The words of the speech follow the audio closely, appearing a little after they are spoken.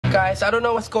Guys, I don't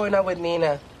know what's going on with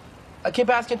Nina. I keep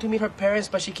asking to meet her parents,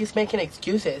 but she keeps making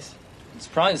excuses. It's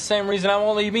probably the same reason I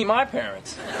won't let you meet my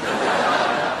parents.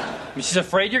 I mean, she's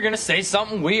afraid you're gonna say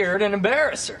something weird and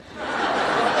embarrass her.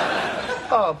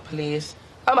 Oh, please.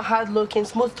 I'm a hard-looking,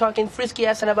 smooth-talking,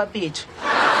 frisky-ass son of a bitch.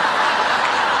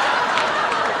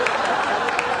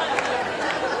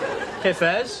 Hey,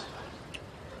 Fez.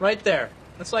 Right there.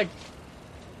 That's like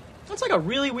a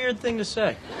really weird thing to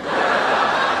say.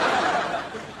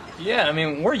 Yeah, I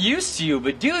mean, we're used to you,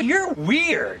 but dude, you're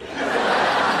weird.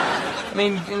 I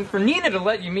mean, and for Nina to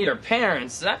let you meet her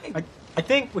parents, I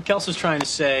think what Kelsey's trying to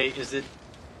say is that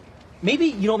maybe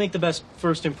you don't make the best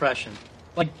first impression.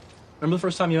 Like, remember the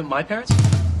first time you met my parents?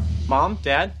 Mom,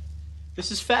 Dad, this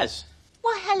is Fez.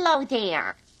 Well, hello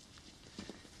there.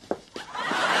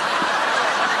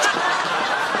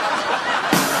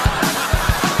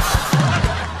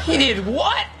 He did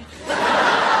what?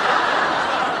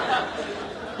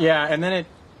 Yeah, and then it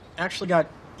actually got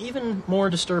even more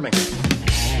disturbing. Get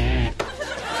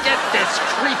this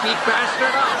creepy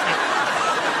bastard off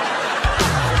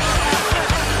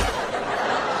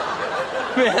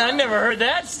me. Man, I never heard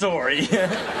that story.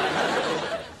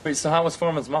 Wait, so how was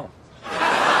Foreman's mom?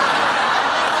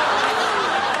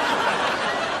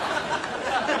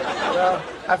 Well,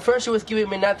 at first she was giving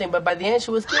me nothing, but by the end she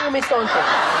was giving me something.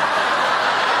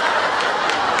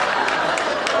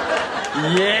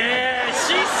 Yeah,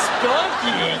 she's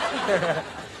spunky.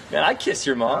 Man, I'd kiss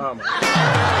your mom.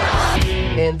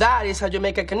 And that is how you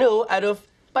make a canoe out of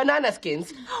banana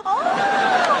skins.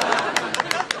 Oh.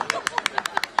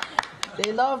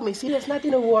 They love me. See, there's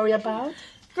nothing to worry about.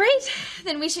 Great.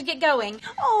 Then we should get going.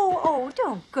 Oh,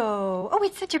 don't go. Oh,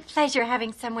 it's such a pleasure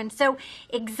having someone so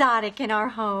exotic in our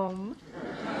home.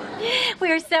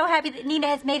 We're so happy that Nina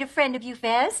has made a friend of you,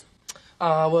 Fez.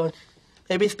 Well,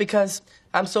 maybe it's because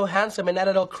I'm so handsome and not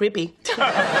at all creepy.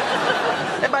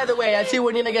 And by the way, I see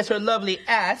where Nina gets her lovely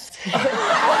ass.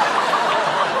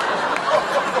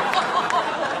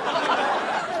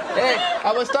 Hey,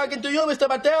 I was talking to you, Mr.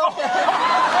 Mateo.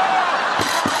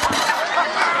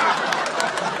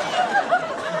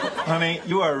 Honey,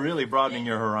 you are really broadening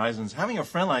your horizons. Having a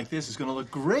friend like this is going to look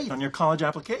great on your college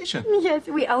application. Yes,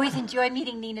 we always enjoy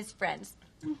meeting Nina's friends.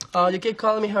 Oh, you keep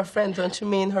calling me her friend. Don't you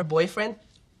mean her boyfriend?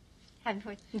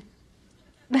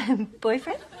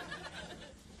 Boyfriend?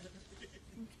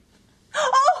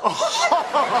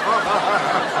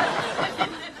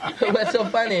 What's so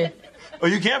funny? Oh,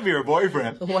 you can't be her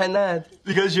boyfriend. Why not?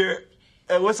 Because you're...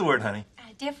 what's the word, honey?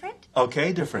 Different?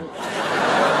 Okay, different.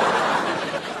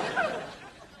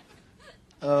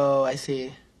 Oh, I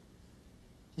see.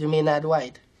 You mean not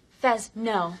white? Fez,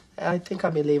 no. I think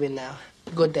I'll be leaving now.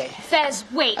 Good day. Fez,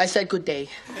 wait. I said good day.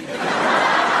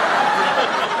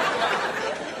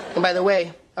 And by the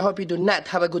way, I hope you do not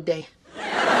have a good day.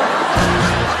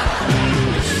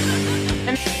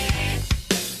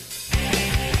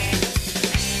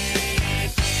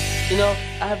 You know,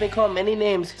 I have been called many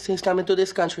names since coming to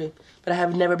this country, but I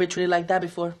have never been treated like that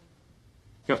before.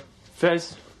 Yo,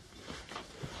 Fez,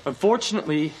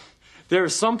 unfortunately, there are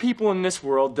some people in this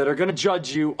world that are going to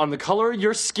judge you on the color of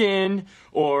your skin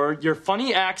or your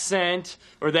funny accent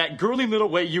or that girly little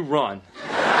way you run.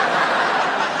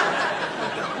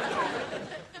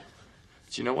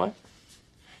 But you know what?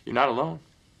 You're not alone.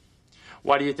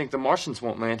 Why do you think the Martians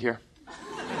won't land here?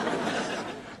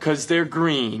 Because they're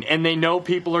green, and they know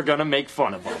people are going to make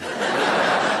fun of them.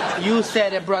 You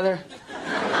said it, brother.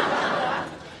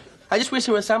 I just wish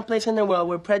there was some place in the world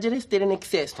where prejudice didn't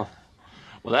exist.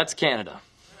 Well, that's Canada.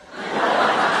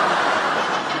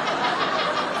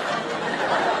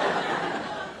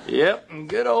 Yep,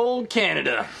 good old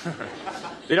Canada.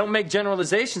 They don't make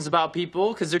generalizations about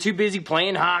people because they're too busy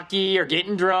playing hockey or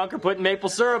getting drunk or putting maple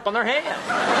syrup on their hands.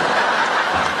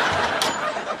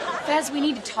 Fez, we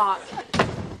need to talk.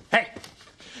 Hey,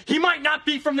 he might not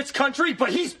be from this country, but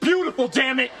he's beautiful,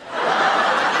 damn it!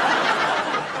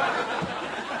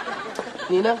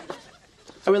 Nina,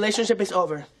 our relationship is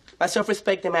over. My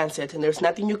self-respect demands it, and there's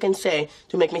nothing you can say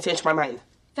to make me change my mind.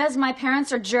 Fez, my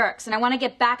parents are jerks, and I want to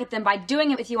get back at them by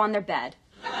doing it with you on their bed.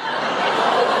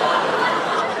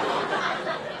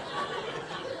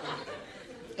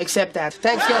 Accept that.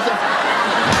 Thanks, Joseph.